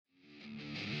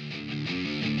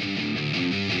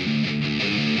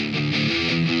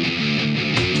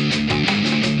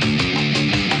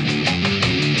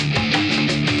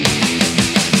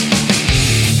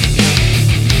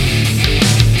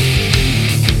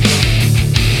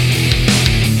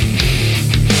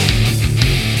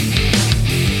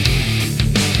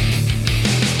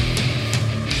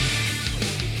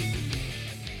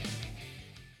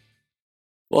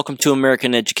Welcome to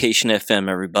American Education FM,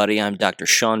 everybody. I'm Dr.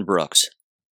 Sean Brooks.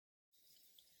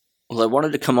 Well, I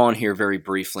wanted to come on here very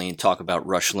briefly and talk about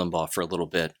Rush Limbaugh for a little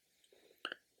bit.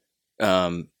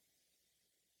 My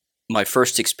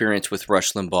first experience with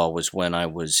Rush Limbaugh was when I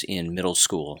was in middle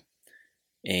school,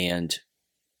 and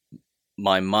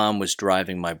my mom was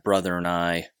driving my brother and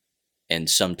I, and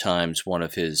sometimes one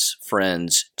of his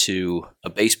friends, to a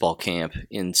baseball camp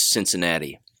in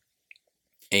Cincinnati.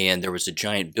 And there was a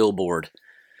giant billboard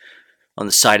on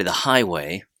the side of the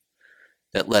highway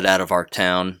that led out of our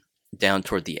town down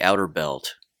toward the outer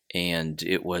belt, and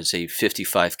it was a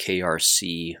 55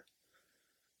 KRC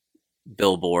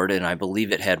billboard, and I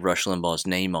believe it had Rush Limbaugh's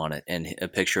name on it and a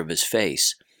picture of his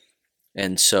face.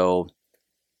 And so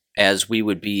as we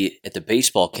would be at the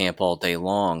baseball camp all day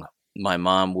long, my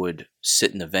mom would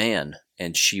sit in the van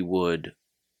and she would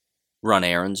run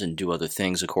errands and do other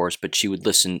things, of course, but she would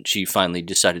listen. She finally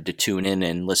decided to tune in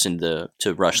and listen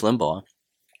to Rush Limbaugh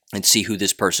and see who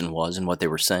this person was and what they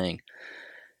were saying.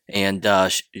 And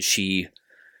she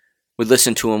would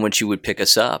listen to him when she would pick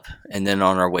us up. And then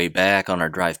on our way back, on our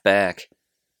drive back,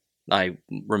 I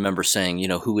remember saying,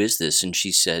 who is this? And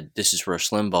she said, this is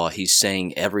Rush Limbaugh. He's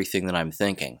saying everything that I'm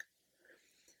thinking.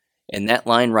 And that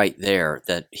line right there,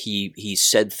 that he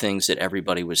said things that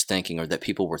everybody was thinking or that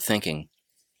people were thinking,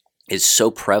 is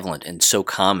so prevalent and so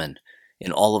common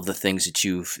in all of the things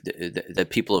that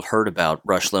people have heard about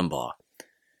Rush Limbaugh.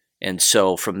 And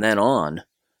so from then on,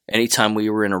 anytime we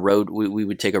were in a road, we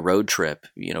would take a road trip,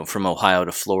 from Ohio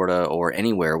to Florida or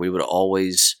anywhere, we would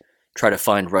always try to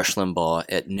find Rush Limbaugh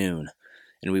at noon.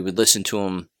 And we would listen to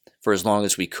him for as long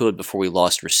as we could before we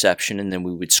lost reception, and then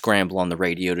we would scramble on the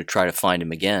radio to try to find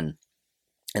him again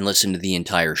and listen to the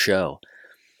entire show.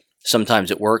 Sometimes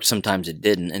it worked, sometimes it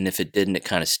didn't, and if it didn't, it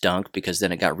kind of stunk, because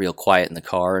then it got real quiet in the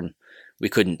car and we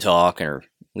couldn't talk, or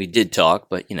we did talk,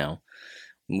 but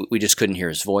we just couldn't hear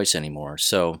his voice anymore.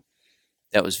 So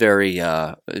that was very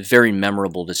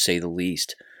memorable, to say the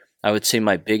least. I would say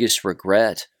my biggest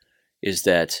regret is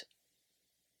that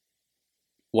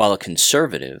while a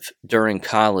conservative, during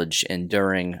college and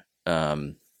during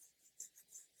my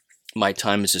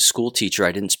time as a school teacher,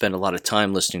 I didn't spend a lot of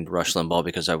time listening to Rush Limbaugh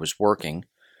because I was working.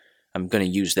 I'm going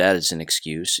to use that as an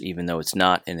excuse, even though it's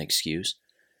not an excuse.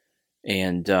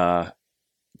 And but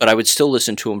I would still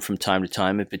listen to him from time to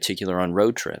time, in particular on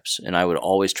road trips. And I would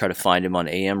always try to find him on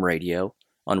AM radio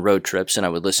on road trips, and I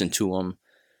would listen to him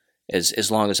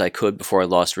as long as I could before I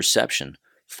lost reception.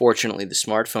 Fortunately, the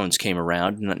smartphones came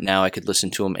around, and now I could listen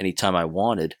to him anytime I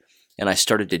wanted. And I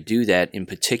started to do that in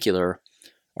particular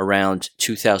around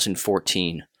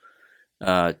 2014.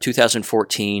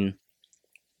 2014,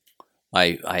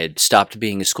 I had stopped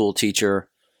being a school teacher.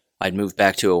 I'd moved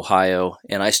back to Ohio,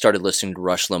 and I started listening to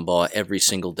Rush Limbaugh every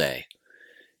single day.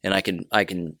 And I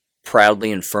can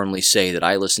proudly and firmly say that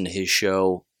I listened to his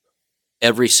show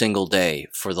every single day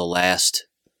for the last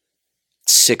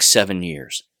 6-7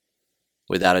 years,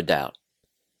 without a doubt.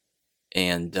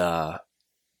 And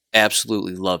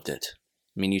absolutely loved it.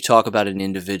 I mean, you talk about an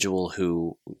individual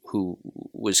who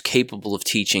was capable of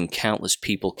teaching countless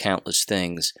people countless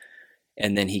things,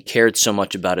 and then he cared so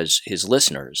much about his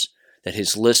listeners that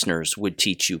his listeners would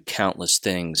teach you countless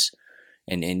things,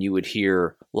 and you would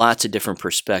hear lots of different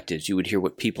perspectives. You would hear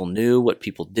what people knew, what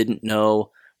people didn't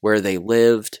know, where they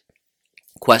lived,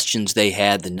 questions they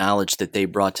had, the knowledge that they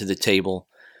brought to the table.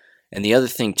 And the other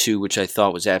thing, too, which I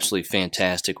thought was absolutely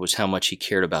fantastic, was how much he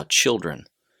cared about children.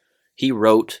 He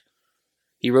wrote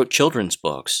children's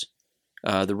books,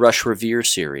 the Rush Revere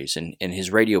series, and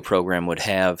his radio program would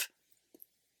have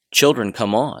children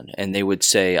come on, and they would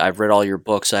say, I've read all your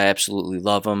books, I absolutely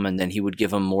love them, and then he would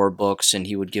give them more books, and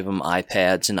he would give them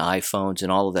iPads and iPhones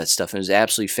and all of that stuff. It was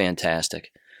absolutely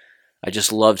fantastic. I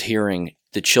just loved hearing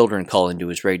the children call into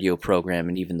his radio program,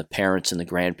 and even the parents and the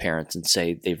grandparents, and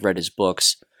say they've read his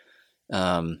books,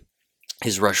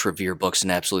 his Rush Revere books,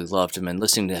 and absolutely loved him, and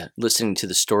listening to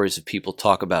the stories of people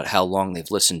talk about how long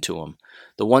they've listened to him.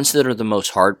 The ones that are the most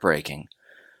heartbreaking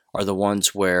are the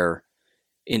ones where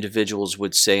individuals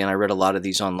would say, and I read a lot of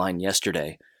these online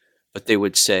yesterday, but they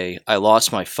would say, I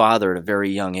lost my father at a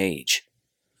very young age,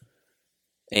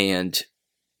 and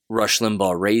Rush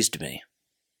Limbaugh raised me.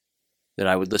 That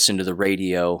I would listen to the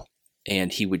radio,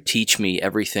 and he would teach me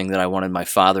everything that I wanted my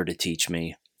father to teach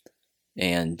me.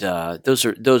 And those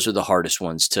are the hardest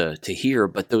ones to hear,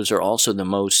 but those are also the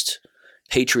most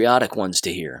patriotic ones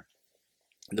to hear.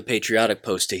 The patriotic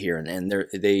posts to hear, and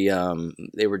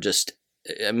they were just,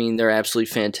 I mean, they're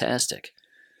absolutely fantastic.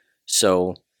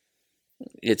 So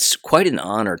it's quite an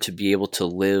honor to be able to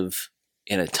live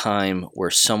in a time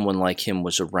where someone like him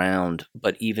was around,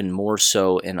 but even more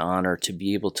so an honor to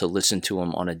be able to listen to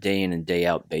him on a day in and day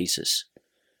out basis.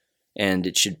 And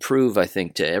it should prove, I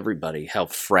think, to everybody how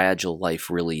fragile life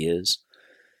really is.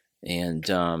 And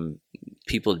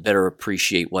people had better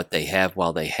appreciate what they have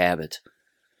while they have it.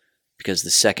 Because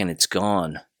the second it's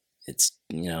gone, it's,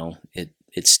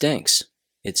 it stinks.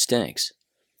 It stinks.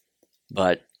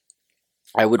 But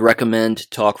I would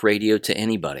recommend talk radio to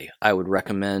anybody. I would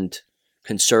recommend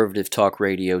conservative talk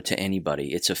radio to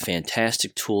anybody. It's a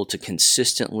fantastic tool to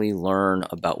consistently learn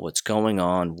about what's going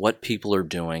on, what people are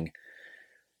doing.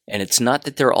 And it's not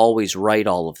that they're always right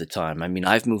all of the time. I mean,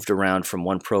 I've moved around from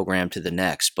one program to the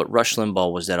next, but Rush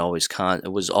Limbaugh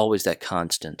was always that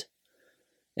constant.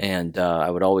 And I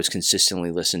would always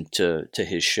consistently listen to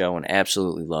his show and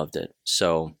absolutely loved it.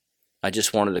 So I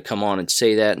just wanted to come on and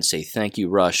say that and say thank you,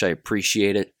 Rush. I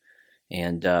appreciate it.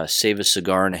 And save a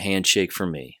cigar and a handshake for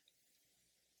me.